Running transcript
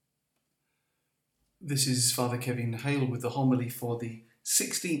This is Father Kevin Hale with the homily for the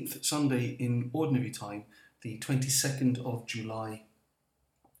 16th Sunday in Ordinary Time, the 22nd of July.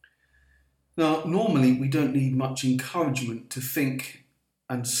 Now, normally we don't need much encouragement to think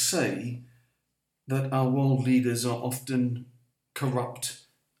and say that our world leaders are often corrupt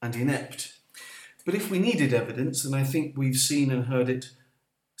and inept. But if we needed evidence, then I think we've seen and heard it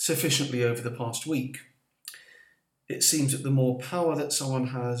sufficiently over the past week. It seems that the more power that someone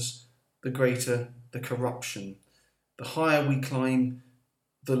has, the greater the corruption. The higher we climb,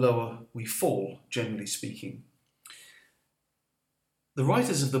 the lower we fall, generally speaking. The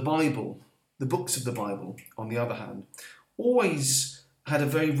writers of the Bible, the books of the Bible, on the other hand, always had a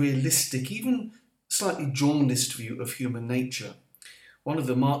very realistic, even slightly jaundiced view of human nature. One of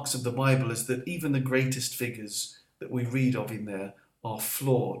the marks of the Bible is that even the greatest figures that we read of in there are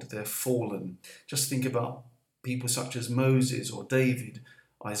flawed, they're fallen. Just think about people such as Moses or David,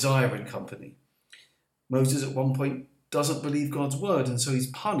 Isaiah and company. Moses at one point doesn't believe God's word, and so he's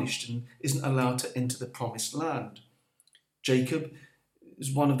punished and isn't allowed to enter the promised land. Jacob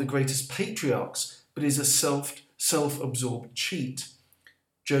is one of the greatest patriarchs, but is a self-absorbed cheat.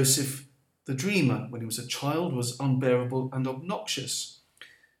 Joseph, the dreamer, when he was a child, was unbearable and obnoxious.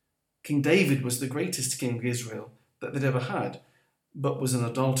 King David was the greatest king of Israel that they'd ever had, but was an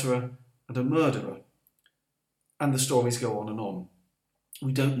adulterer and a murderer. And the stories go on and on.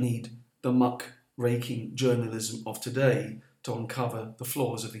 We don't need the muck-raking journalism of today to uncover the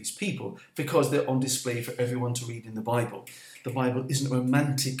flaws of these people, because they're on display for everyone to read in the Bible. The Bible isn't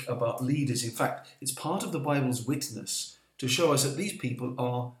romantic about leaders. In fact, it's part of the Bible's witness to show us that these people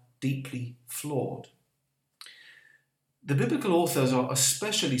are deeply flawed. The biblical authors are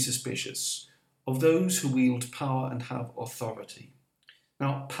especially suspicious of those who wield power and have authority.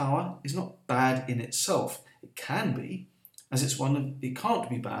 Now, power is not bad in itself. It can be, as it can't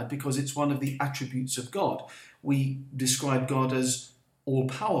be bad because it's one of the attributes of God. We describe God as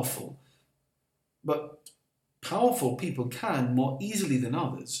all-powerful, but powerful people can, more easily than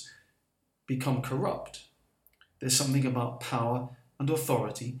others, become corrupt. There's something about power and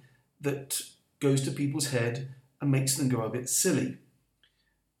authority that goes to people's head and makes them go a bit silly.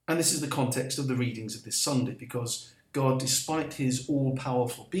 And this is the context of the readings of this Sunday, because God, despite his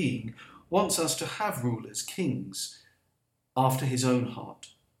all-powerful being, wants us to have rulers, kings, after his own heart.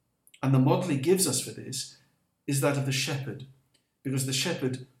 And the model he gives us for this is that of the shepherd, because the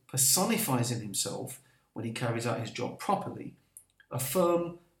shepherd personifies in himself, when he carries out his job properly, a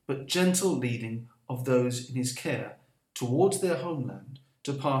firm but gentle leading of those in his care towards their homeland,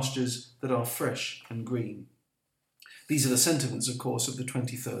 to pastures that are fresh and green. These are the sentiments, of course, of the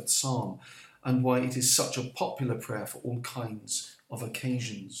 23rd Psalm, and why it is such a popular prayer for all kinds of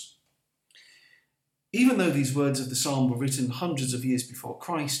occasions. Even though these words of the psalm were written hundreds of years before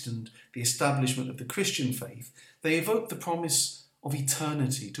Christ and the establishment of the Christian faith, they evoke the promise of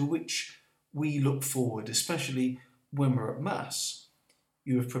eternity to which we look forward, especially when we're at Mass.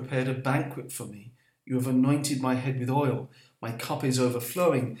 You have prepared a banquet for me. You have anointed my head with oil. My cup is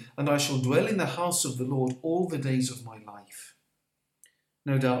overflowing, and I shall dwell in the house of the Lord all the days of my life.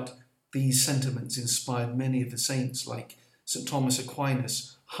 No doubt these sentiments inspired many of the saints, like St. Thomas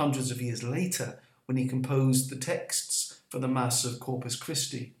Aquinas, hundreds of years later, when he composed the texts for the Mass of Corpus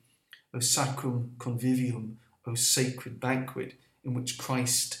Christi, O Sacrum Convivium, O Sacred Banquet, in which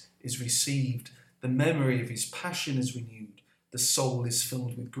Christ is received, the memory of his passion is renewed, the soul is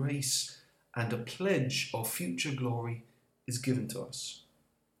filled with grace, and a pledge of future glory is given to us.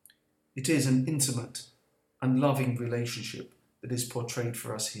 It is an intimate and loving relationship that is portrayed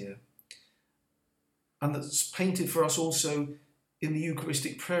for us here, and that's painted for us also in the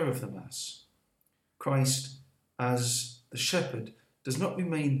Eucharistic prayer of the Mass. Christ, as the shepherd, does not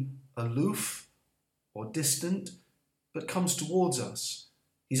remain aloof or distant, but comes towards us.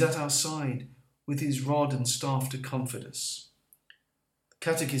 He's at our side with his rod and staff to comfort us. The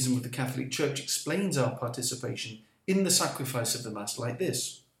Catechism of the Catholic Church explains our participation in the sacrifice of the Mass like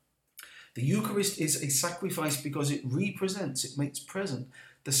this. The Eucharist is a sacrifice because it represents, it makes present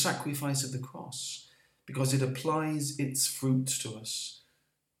the sacrifice of the cross, because it applies its fruits to us.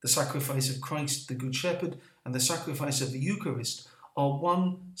 The sacrifice of Christ, the Good Shepherd, and the sacrifice of the Eucharist are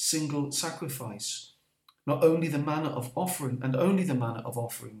one single sacrifice. Not only the manner of offering, and only the manner of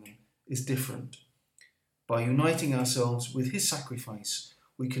offering them, is different. By uniting ourselves with his sacrifice,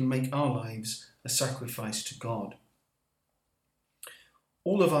 we can make our lives a sacrifice to God.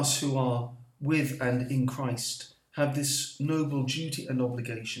 All of us who are with and in Christ have this noble duty and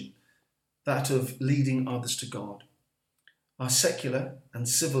obligation, that of leading others to God. Our secular and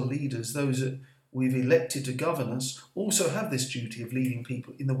civil leaders, those that we've elected to govern us, also have this duty of leading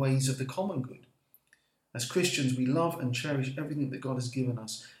people in the ways of the common good. As Christians, we love and cherish everything that God has given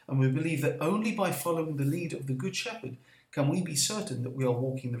us, and we believe that only by following the lead of the Good Shepherd can we be certain that we are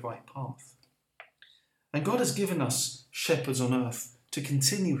walking the right path. And God has given us shepherds on earth to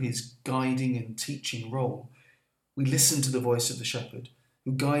continue his guiding and teaching role. We listen to the voice of the shepherd,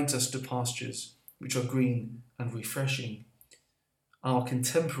 who guides us to pastures which are green and refreshing. Our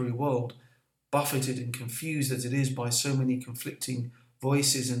contemporary world, buffeted and confused as it is by so many conflicting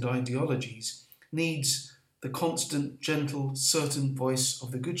voices and ideologies, needs the constant, gentle, certain voice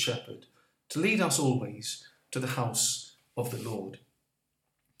of the Good Shepherd to lead us always to the house of the Lord.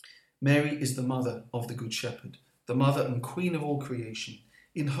 Mary is the mother of the Good Shepherd, the mother and queen of all creation.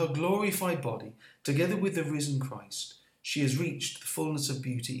 In her glorified body, together with the risen Christ, she has reached the fullness of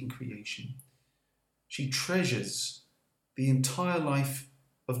beauty in creation. She treasures the entire life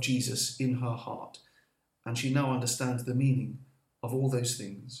of Jesus in her heart, and she now understands the meaning of all those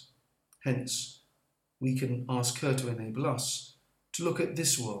things. Hence, we can ask her to enable us to look at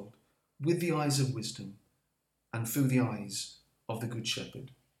this world with the eyes of wisdom and through the eyes of the Good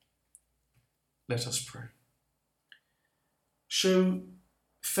Shepherd. Let us pray. Show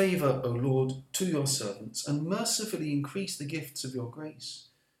favour, O Lord, to your servants, and mercifully increase the gifts of your grace,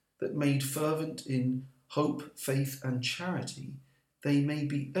 that made fervent in hope, faith, and charity, they may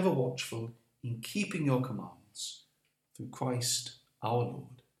be ever watchful in keeping your commands. Through Christ our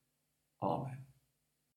Lord. Amen.